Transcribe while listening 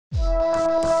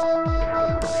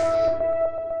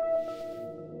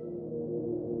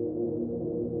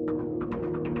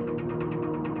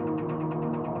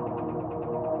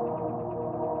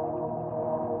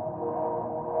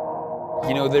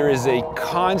know, there is a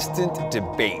constant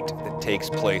debate that takes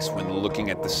place when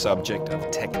looking at the subject of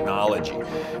technology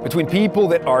between people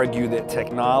that argue that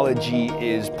technology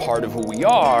is part of who we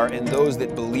are and those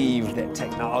that believe that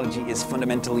technology is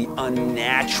fundamentally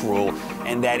unnatural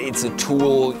and that it's a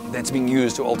tool that's being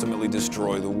used to ultimately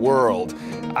destroy the world.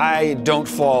 I don't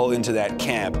fall into that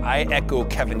camp. I echo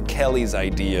Kevin Kelly's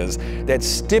ideas that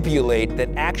stipulate that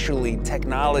actually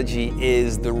technology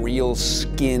is the real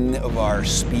skin of our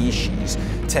species.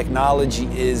 Technology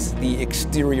is the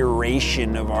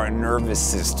exterioration of our nervous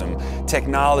system.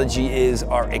 Technology is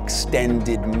our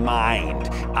extended mind.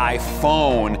 I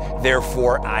phone,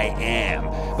 therefore I am.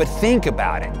 But think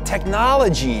about it.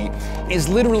 Technology is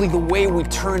literally the way we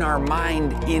turn our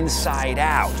mind inside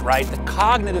out, right? The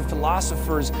cognitive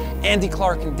philosophers Andy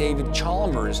Clark and David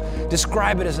Chalmers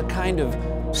describe it as a kind of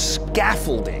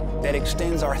scaffolding that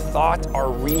extends our thought,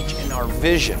 our reach, and our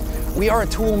vision. We are a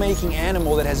tool-making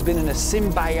animal that has been in a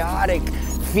symbiotic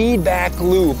feedback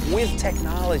loop with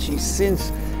technology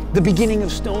since the beginning of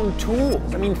stone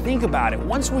tools. I mean, think about it.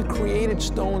 Once we created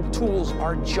stone tools,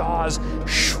 our jaws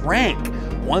shrank.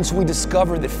 Once we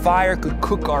discovered that fire could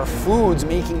cook our foods,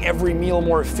 making every meal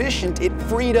more efficient, it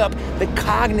freed up the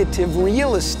cognitive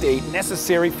real estate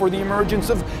necessary for the emergence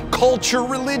of culture,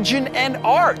 religion, and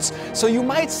arts. So you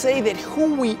might say that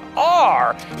who we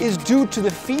are is due to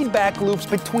the feedback loops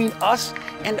between us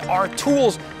and our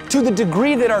tools, to the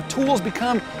degree that our tools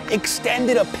become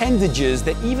extended appendages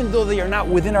that even though they are not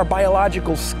within our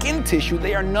biological skin tissue,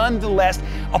 they are nonetheless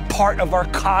a part of our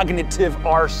cognitive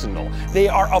arsenal. They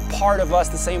are a part of us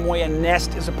the same way a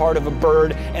nest is a part of a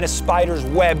bird and a spider's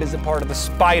web is a part of the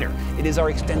spider. It is our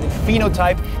extended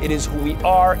phenotype, it is who we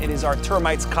are, it is our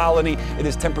termites colony, it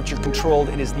is temperature controlled,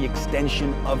 it is the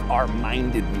extension of our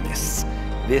mindedness.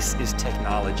 This is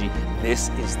technology, this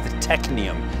is the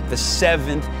technium, the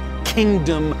seventh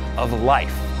kingdom of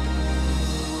life.